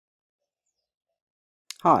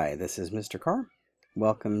Hi, this is Mr. Carr.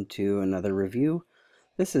 Welcome to another review.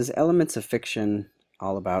 This is Elements of Fiction,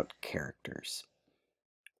 all about characters.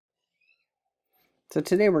 So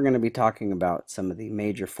today we're going to be talking about some of the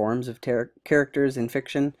major forms of characters in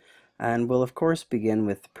fiction, and we'll of course begin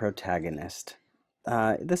with the protagonist.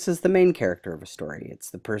 This is the main character of a story.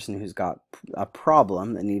 It's the person who's got a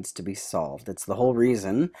problem that needs to be solved. It's the whole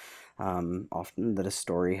reason, often, that a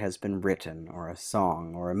story has been written, or a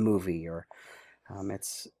song, or a movie, or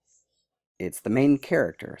it's the main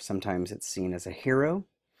character. Sometimes it's seen as a hero,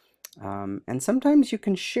 and sometimes you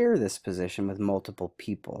can share this position with multiple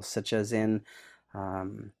people, such as in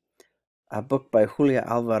um, a book by Julia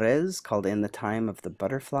Alvarez called In the Time of the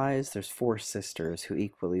Butterflies. There's four sisters who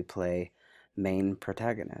equally play main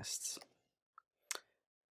protagonists.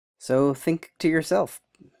 So think to yourself,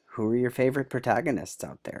 who are your favorite protagonists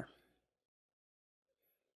out there?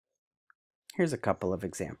 Here's a couple of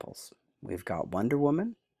examples. We've got Wonder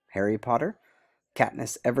Woman, Harry Potter,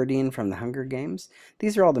 Katniss Everdeen from the Hunger Games.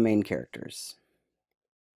 These are all the main characters.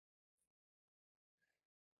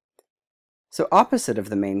 So opposite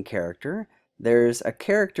of the main character, there's a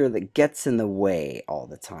character that gets in the way all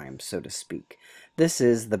the time, so to speak. This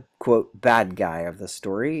is the, quote, bad guy of the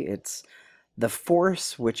story. It's the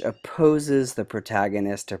force which opposes the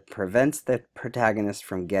protagonist or prevents the protagonist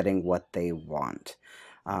from getting what they want.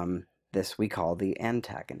 This we call the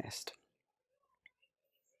antagonist.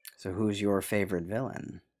 So who's your favorite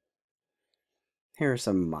villain? Here are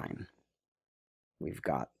some of mine. We've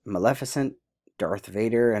got Maleficent, Darth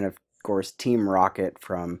Vader, and of course Team Rocket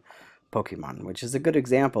from Pokemon, which is a good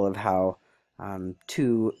example of how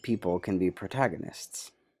two people can be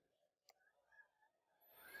protagonists.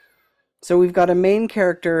 So we've got a main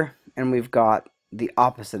character and we've got the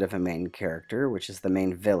opposite of a main character, which is the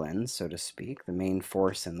main villain, so to speak, the main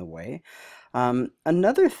force in the way.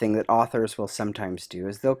 Another thing that authors will sometimes do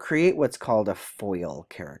is they'll create what's called a foil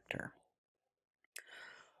character.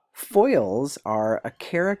 Foils are a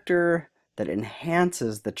character that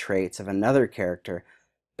enhances the traits of another character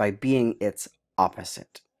by being its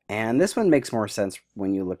opposite. And this one makes more sense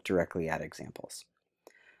when you look directly at examples.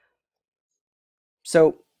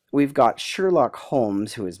 So we've got Sherlock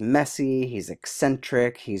Holmes, who is messy, he's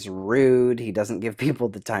eccentric, he's rude, he doesn't give people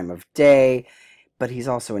the time of day, but he's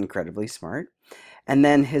also incredibly smart. And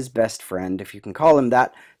then his best friend, if you can call him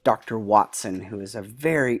that, Dr. Watson, who is a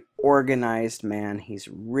very organized man. He's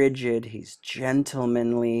rigid, he's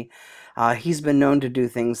gentlemanly. He's been known to do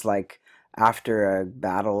things like after a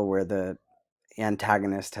battle where the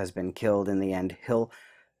antagonist has been killed in the end, he'll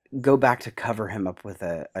go back to cover him up with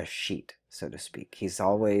a sheet, so to speak. He's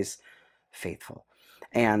always faithful.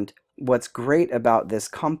 And what's great about this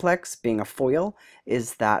complex being a foil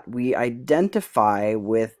is that we identify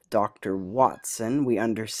with Dr. Watson. We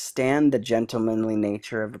understand the gentlemanly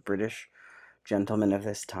nature of a British gentleman of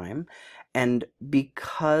this time. And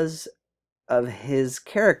because of his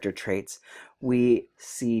character traits, we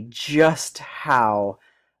see just how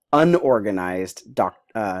unorganized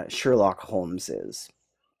Sherlock Holmes is.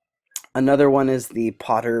 Another one is the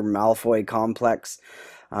Potter-Malfoy complex.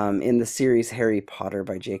 In the series Harry Potter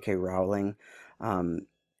by J.K. Rowling,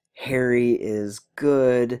 Harry is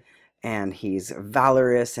good and he's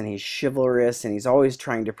valorous and he's chivalrous and he's always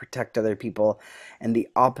trying to protect other people, and the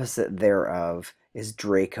opposite thereof is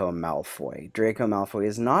Draco Malfoy. Draco Malfoy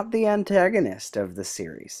is not the antagonist of the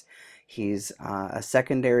series. He's a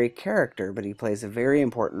secondary character, but he plays a very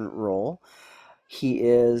important role. He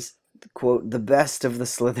is, quote, the best of the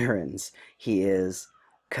Slytherins. He is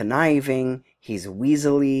conniving, he's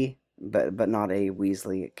weaselly, but not a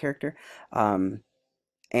Weasley character.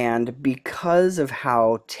 And because of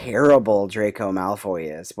how terrible Draco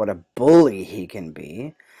Malfoy is, what a bully he can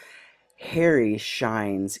be, Harry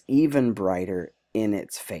shines even brighter in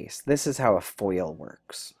its face. This is how a foil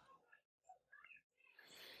works.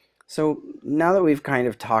 So now that we've kind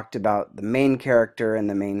of talked about the main character and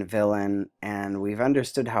the main villain, and we've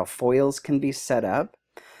understood how foils can be set up,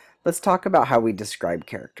 let's talk about how we describe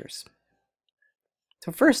characters.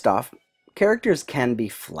 So first off, characters can be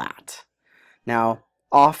flat. Now,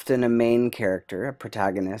 often a main character, a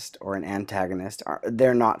protagonist or an antagonist,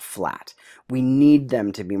 they're not flat. We need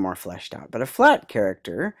them to be more fleshed out. But a flat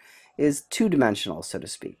character is two-dimensional, so to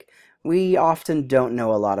speak. We often don't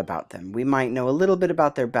know a lot about them. We might know a little bit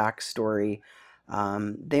about their backstory.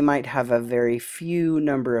 They might have a very few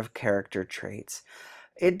number of character traits.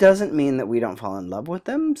 It doesn't mean that we don't fall in love with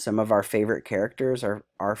them. Some of our favorite characters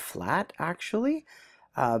are flat, actually,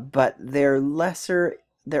 but they're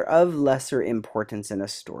of lesser importance in a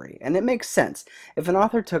story. And it makes sense. If an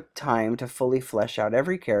author took time to fully flesh out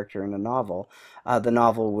every character in a novel, the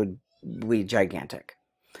novel would be gigantic.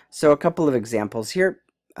 So a couple of examples here.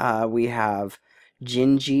 We have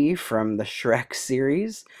Gingy from the Shrek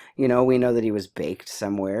series. You know, we know that he was baked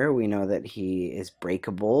somewhere. We know that he is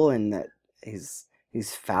breakable and that he's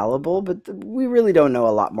fallible, but we really don't know a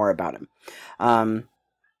lot more about him. Um,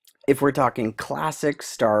 if we're talking classic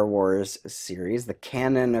Star Wars series, the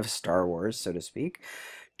canon of Star Wars, so to speak,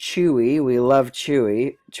 Chewie, we love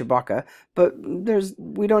Chewie, Chewbacca, but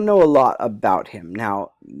we don't know a lot about him.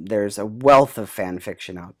 Now, there's a wealth of fan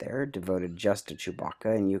fiction out there devoted just to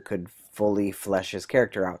Chewbacca, and you could fully flesh his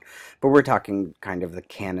character out. But we're talking kind of the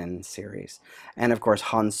canon series. And of course,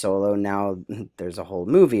 Han Solo, now there's a whole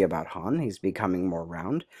movie about Han. He's becoming more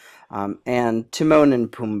round. And Timon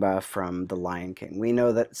and Pumbaa from The Lion King. We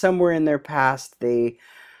know that somewhere in their past they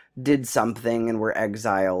did something and were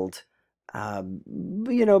exiled. But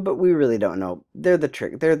we really don't know. They're the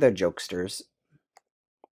jokesters.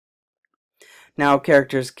 Now,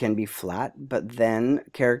 characters can be flat, but then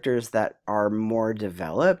characters that are more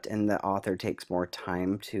developed and the author takes more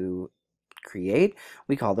time to create,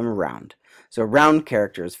 we call them round. So round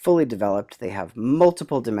characters, fully developed, they have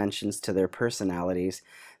multiple dimensions to their personalities,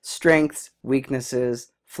 strengths,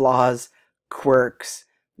 weaknesses, flaws, quirks,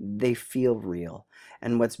 they feel real.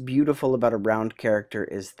 And what's beautiful about a round character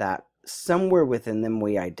is that somewhere within them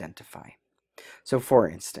we identify. So for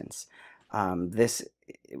instance, this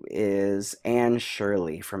is Anne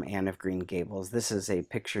Shirley from Anne of Green Gables. This is a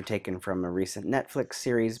picture taken from a recent Netflix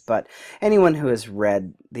series, but anyone who has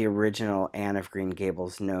read the original Anne of Green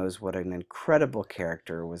Gables knows what an incredible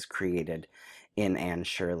character was created in Anne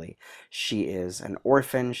Shirley. She is an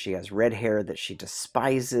orphan, she has red hair that she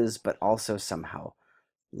despises, but also somehow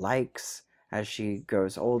likes as she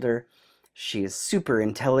grows older. She is super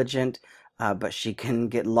intelligent, but she can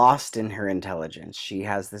get lost in her intelligence. She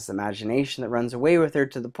has this imagination that runs away with her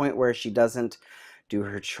to the point where she doesn't do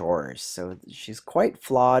her chores. So she's quite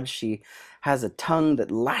flawed. She has a tongue that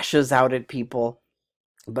lashes out at people,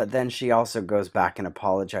 but then she also goes back and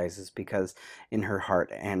apologizes because in her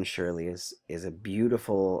heart, Anne Shirley is a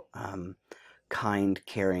beautiful, kind,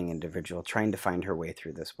 caring individual trying to find her way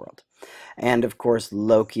through this world. And of course,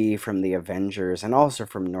 Loki from the Avengers and also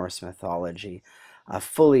from Norse mythology, a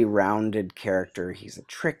fully rounded character. He's a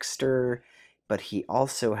trickster, but he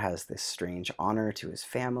also has this strange honor to his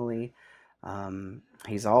family.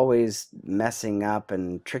 He's always messing up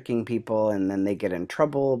and tricking people, and then they get in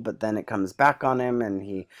trouble, but then it comes back on him, and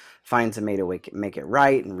he finds a way to make it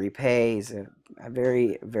right and repay. He's a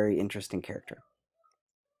very, very interesting character.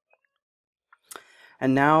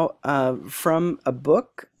 And now, from a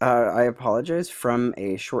book, I apologize, from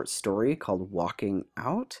a short story called Walking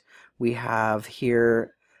Out, we have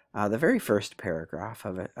here the very first paragraph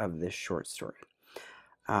of this short story.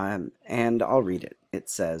 And I'll read it. It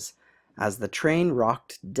says, as the train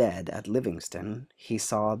rocked dead at Livingston, he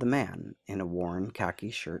saw the man in a worn khaki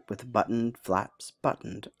shirt with buttoned flaps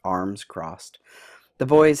buttoned, arms crossed. The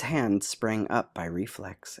boy's hand sprang up by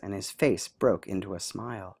reflex, and his face broke into a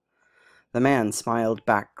smile. The man smiled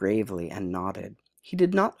back gravely and nodded. He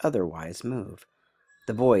did not otherwise move.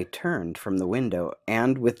 The boy turned from the window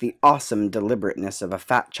and, with the awesome deliberateness of a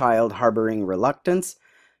fat child harboring reluctance,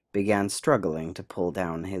 began struggling to pull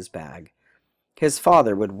down his bag. His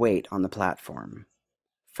father would wait on the platform.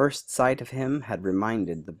 First sight of him had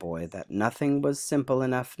reminded the boy that nothing was simple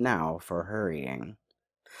enough now for hurrying.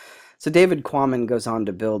 So David Quammen goes on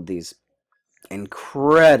to build these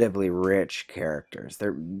incredibly rich characters.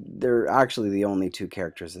 They're actually the only two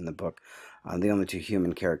characters in the book, the only two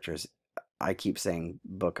human characters. I keep saying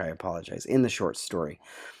book, I apologize, in the short story.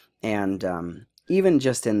 And even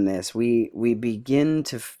just in this, we begin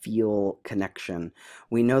to feel connection.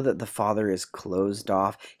 We know that the father is closed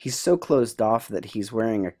off. He's so closed off that he's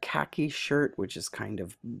wearing a khaki shirt, which is kind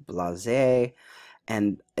of blasé,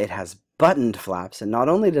 and it has buttoned flaps. And not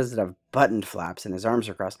only does it have buttoned flaps and his arms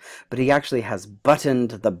are crossed, but he actually has buttoned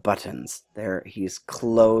the buttons. There, he's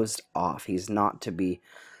closed off. He's not to be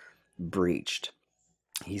breached.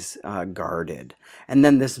 He's guarded. And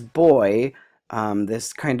then this boy,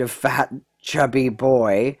 this kind of fat, chubby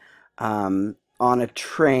boy, on a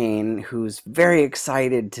train who's very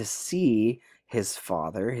excited to see his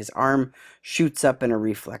father. His arm shoots up in a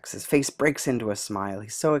reflex. His face breaks into a smile.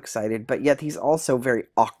 He's so excited, but yet he's also very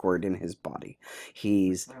awkward in his body.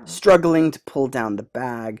 He's struggling to pull down the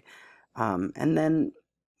bag. And then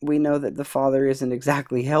we know that the father isn't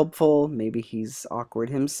exactly helpful. Maybe he's awkward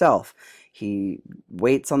himself. He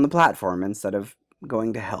waits on the platform instead of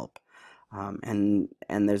going to help. And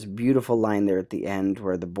there's a beautiful line there at the end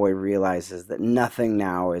where the boy realizes that nothing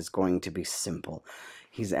now is going to be simple.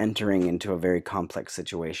 He's entering into a very complex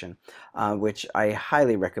situation, which I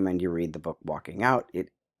highly recommend you read the book Walking Out.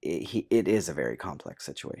 it is a very complex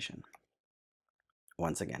situation.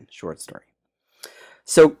 Once again, short story.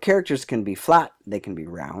 So characters can be flat, they can be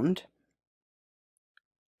round.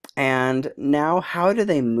 And now, how do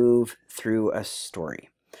they move through a story?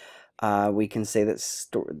 We can say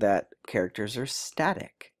that characters are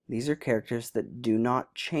static. These are characters that do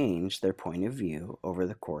not change their point of view over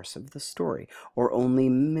the course of the story, or only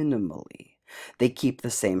minimally. They keep the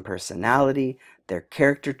same personality, their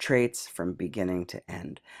character traits from beginning to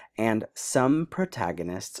end. And some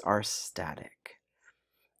protagonists are static.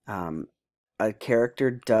 A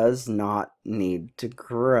character does not need to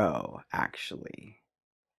grow, actually.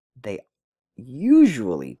 They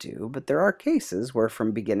usually do, but there are cases where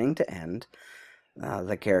from beginning to end,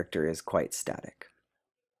 the character is quite static.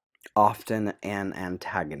 Often an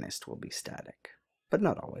antagonist will be static, but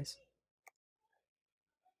not always.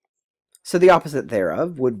 So the opposite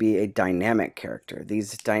thereof would be a dynamic character.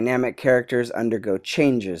 These dynamic characters undergo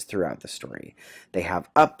changes throughout the story. They have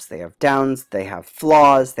ups, they have downs, they have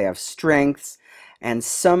flaws, they have strengths, and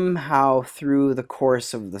somehow through the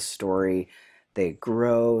course of the story, they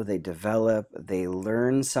grow, they develop, they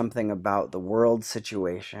learn something about the world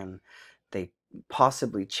situation, they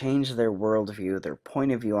possibly change their worldview, their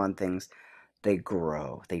point of view on things. They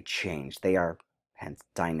grow, they change, they are hence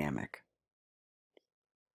dynamic.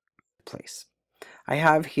 Place. I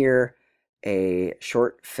have here a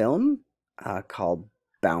short film called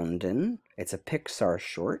Bounden. It's a Pixar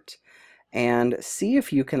short. And see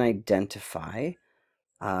if you can identify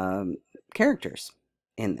characters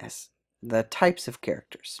in this, the types of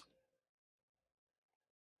characters.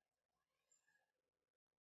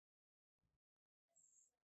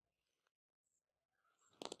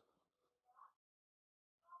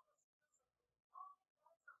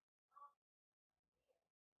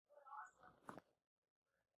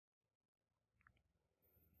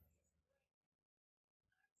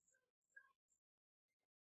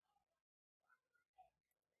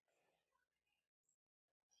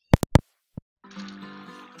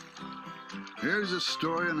 Here's a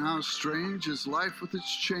story on how strange is life with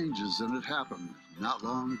its changes, and it happened not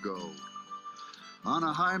long ago. On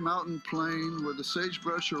a high mountain plain where the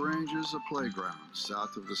sagebrush arranges a playground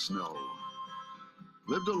south of the snow,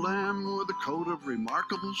 lived a lamb with a coat of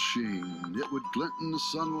remarkable sheen. It would glint in the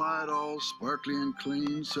sunlight all sparkly and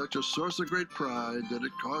clean, such a source of great pride that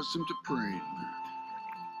it caused him to preen.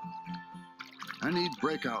 And he'd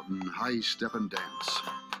break out in high step and dance.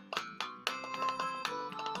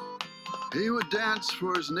 He would dance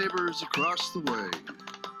for his neighbors across the way.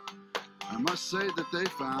 I must say that they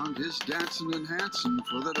found his dancing enhancing,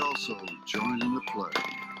 for they'd also join in the play.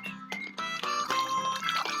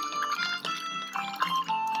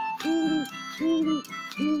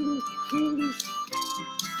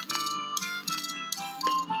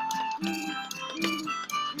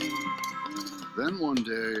 Then one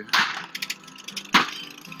day,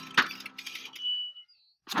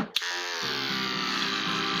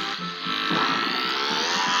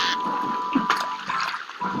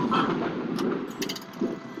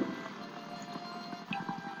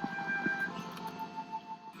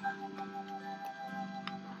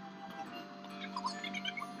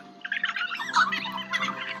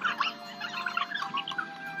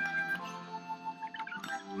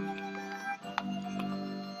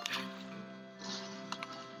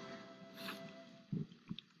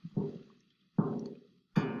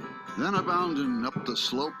 abounding up the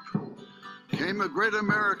slope, came a great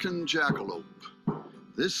American jackalope.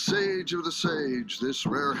 This sage of the sage, this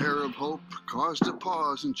rare hair of hope, caused to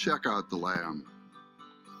pause and check out the lamb.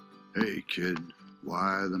 Hey kid,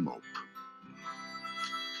 why the mope?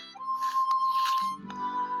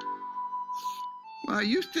 Well, I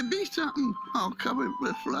used to be something all covered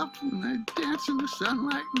with fluff, and I'd dance in the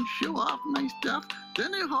sunlight and show off my stuff.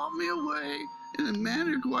 Then they hauled me away in a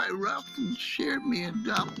manner quite rough and sheared me and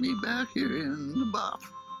dumped me back here in the buff.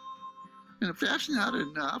 And if that's not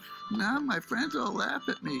enough, now my friends all laugh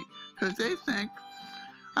at me, 'cause they think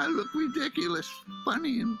I look ridiculous,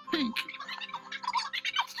 funny, and pink.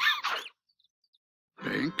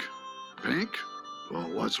 Pink? Pink? Well,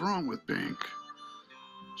 what's wrong with pink?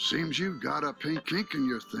 Seems you've got a pink ink in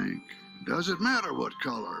your think. Doesn't matter what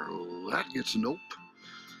color, that gets nope.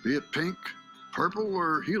 Be it pink, purple,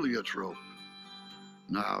 or heliotrope.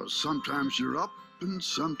 Now, sometimes you're up and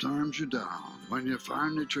sometimes you're down. When you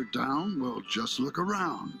find that you're down, well, just look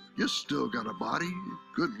around. You still got a body,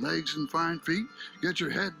 good legs and fine feet. Get your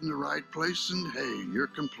head in the right place and hey, you're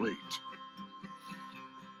complete.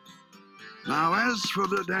 Now, as for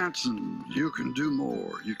the dancing, you can do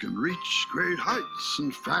more. You can reach great heights.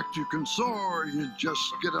 In fact, you can soar. You just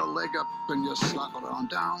get a leg up and you slap it on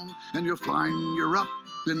down, and you'll find you're up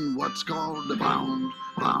in what's called a bound,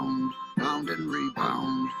 bound, bound and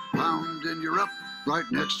rebound, bound, and you're up right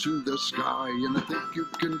next to the sky. And I think you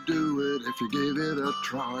can do it if you gave it a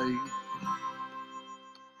try.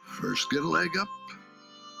 First, get a leg up,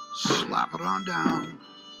 slap it on down.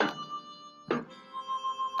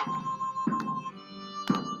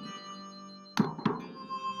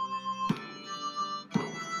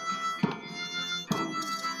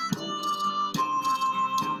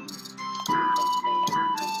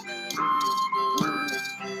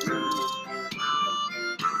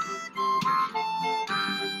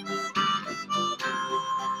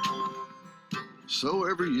 So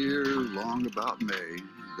every year, long about May,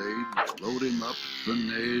 they'd load him up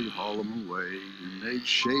and they'd haul him away, and they'd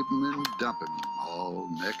shape him and dump him all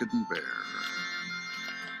naked and bare.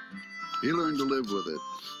 He learned to live with it.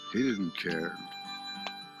 He didn't care.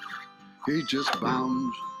 He just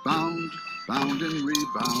bound, bound, bound and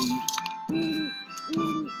rebound.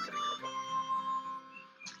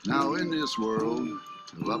 Now in this world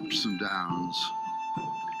of ups and downs,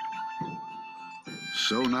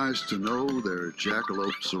 so nice to know there are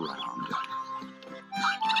jackalopes around.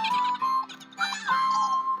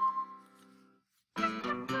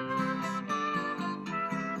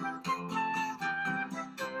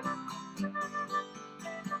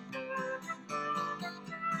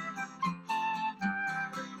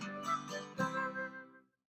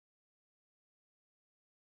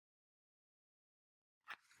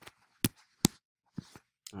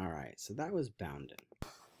 All right, so that was Bounden.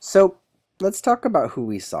 So let's talk about who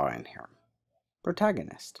we saw in here.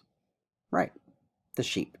 Protagonist. Right, the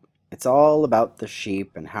sheep. It's all about the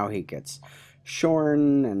sheep and how he gets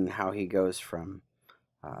shorn and how he goes from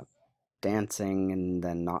uh, dancing and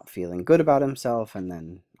then not feeling good about himself and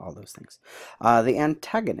then all those things. The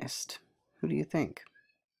antagonist. Who do you think?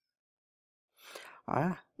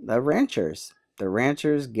 The ranchers. The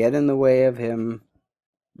ranchers get in the way of him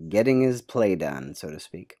getting his play done, so to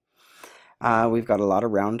speak. We've got a lot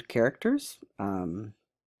of round characters.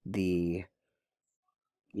 The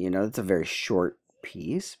it's a very short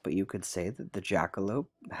piece, but you could say that the jackalope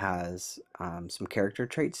has some character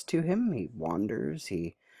traits to him. He wanders.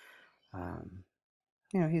 Um,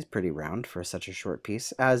 he's pretty round for such a short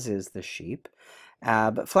piece, as is the sheep.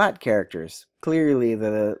 But flat characters, clearly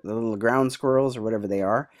the little ground squirrels or whatever they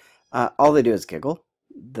are, all they do is giggle.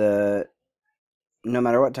 No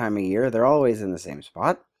matter what time of year, they're always in the same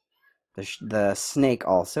spot. The snake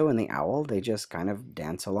also and the owl, they just kind of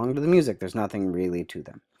dance along to the music. There's nothing really to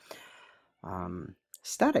them.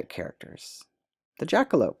 Static characters. The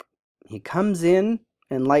jackalope. He comes in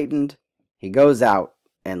enlightened. He goes out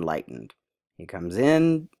enlightened. He comes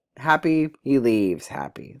in happy. He leaves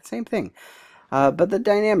happy. Same thing. But the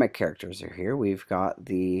dynamic characters are here. We've got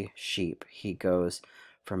the sheep. He goes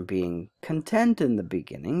from being content in the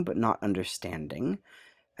beginning, but not understanding.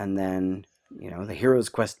 And then, the hero's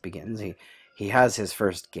quest begins. He has his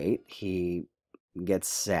first gate. He gets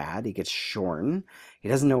sad. He gets shorn. He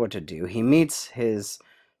doesn't know what to do. He meets his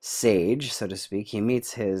sage, so to speak. He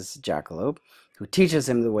meets his jackalope, who teaches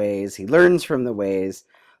him the ways. He learns from the ways.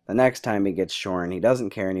 The next time he gets shorn, he doesn't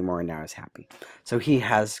care anymore and now he's happy. So he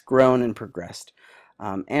has grown and progressed.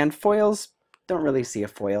 And foils, don't really see a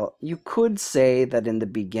foil. You could say that in the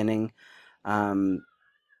beginning,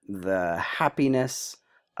 the happiness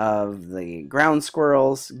of the ground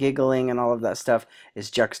squirrels giggling and all of that stuff is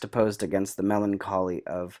juxtaposed against the melancholy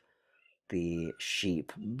of the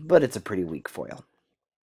sheep, but it's a pretty weak foil.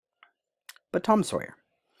 But Tom Sawyer.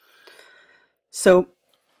 So,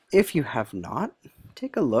 if you have not,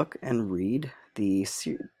 take a look and read the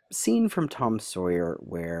scene from Tom Sawyer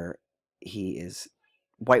where he is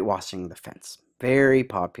whitewashing the fence. Very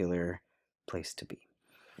popular place to be.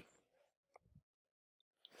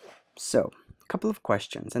 So, a couple of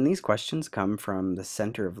questions, and these questions come from the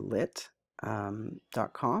Center of Lit.com,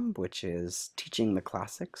 which is teaching the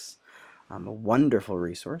classics, a wonderful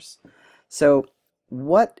resource. So,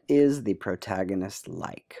 what is the protagonist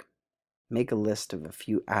like? Make a list of a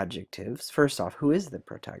few adjectives. First off, who is the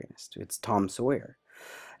protagonist? It's Tom Sawyer.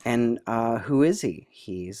 And who is he?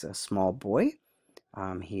 He's a small boy.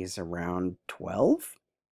 He's around 12,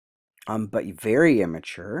 but very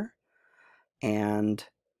immature. And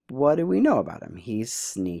what do we know about him? He's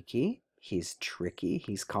sneaky. He's tricky.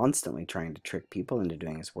 He's constantly trying to trick people into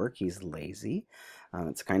doing his work. He's lazy.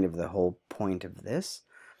 It's kind of the whole point of this.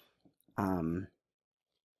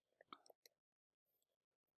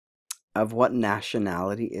 of what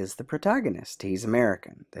nationality is the protagonist. He's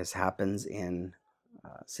American. This happens in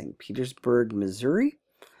St. Petersburg, Missouri,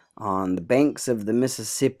 on the banks of the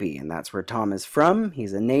Mississippi, and that's where Tom is from.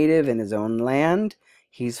 He's a native in his own land.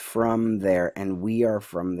 He's from there, and we are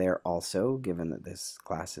from there also, given that this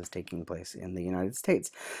class is taking place in the United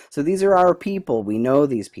States. So these are our people. We know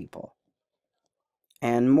these people.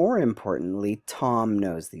 And more importantly, Tom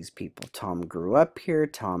knows these people. Tom grew up here.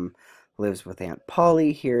 Tom lives with Aunt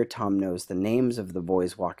Polly here. Tom knows the names of the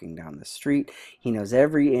boys walking down the street. He knows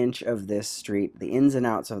every inch of this street, the ins and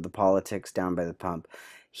outs of the politics down by the pump.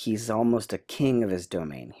 He's almost a king of his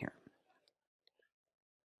domain here.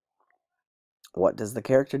 What does the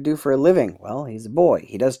character do for a living? Well, he's a boy.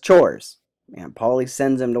 He does chores. Aunt Polly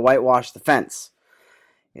sends him to whitewash the fence.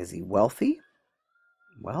 Is he wealthy?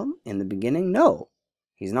 Well, in the beginning, no.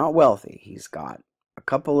 He's not wealthy. He's got a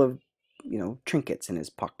couple of, trinkets in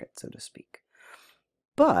his pocket, so to speak.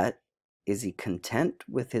 But is he content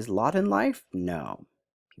with his lot in life? No.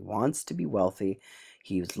 He wants to be wealthy.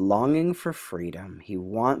 He's longing for freedom. He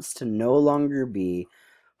wants to no longer be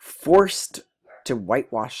forced to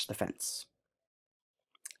whitewash the fence.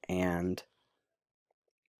 And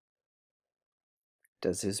do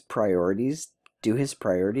his priorities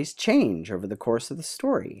change over the course of the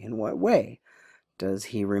story? In what way? Does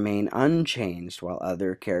he remain unchanged while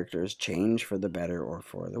other characters change for the better or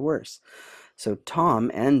for the worse? So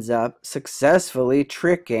Tom ends up successfully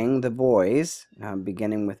tricking the boys,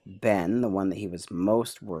 beginning with Ben, the one that he was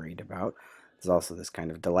most worried about. There's also this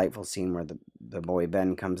kind of delightful scene where the boy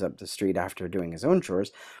Ben comes up the street after doing his own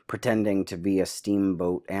chores, pretending to be a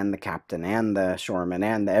steamboat and the captain and the shoreman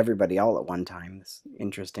and everybody all at one time. This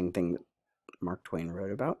interesting thing that Mark Twain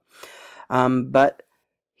wrote about. But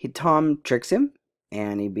Tom tricks him,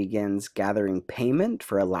 and he begins gathering payment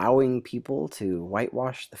for allowing people to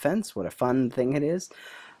whitewash the fence. What a fun thing it is.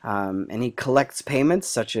 And he collects payments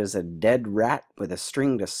such as a dead rat with a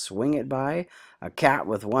string to swing it by, a cat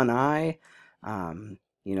with one eye,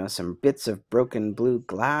 some bits of broken blue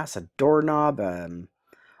glass, a doorknob,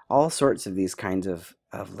 all sorts of these kinds of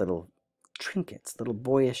little trinkets, little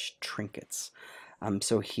boyish trinkets.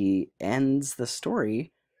 So he ends the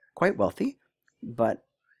story quite wealthy, but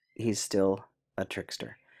he's still a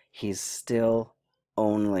trickster. He's still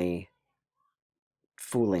only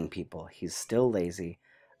fooling people. He's still lazy,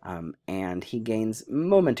 and he gains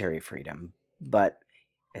momentary freedom. But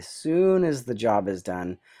as soon as the job is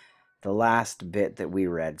done, the last bit that we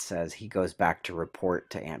read says he goes back to report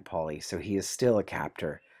to Aunt Polly. So he is still a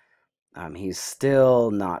captor. He's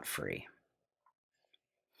still not free.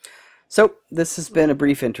 So this has been a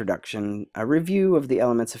brief introduction, a review of the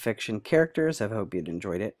Elements of Fiction characters. I hope you'd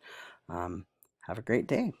enjoyed it. Have a great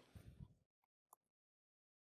day.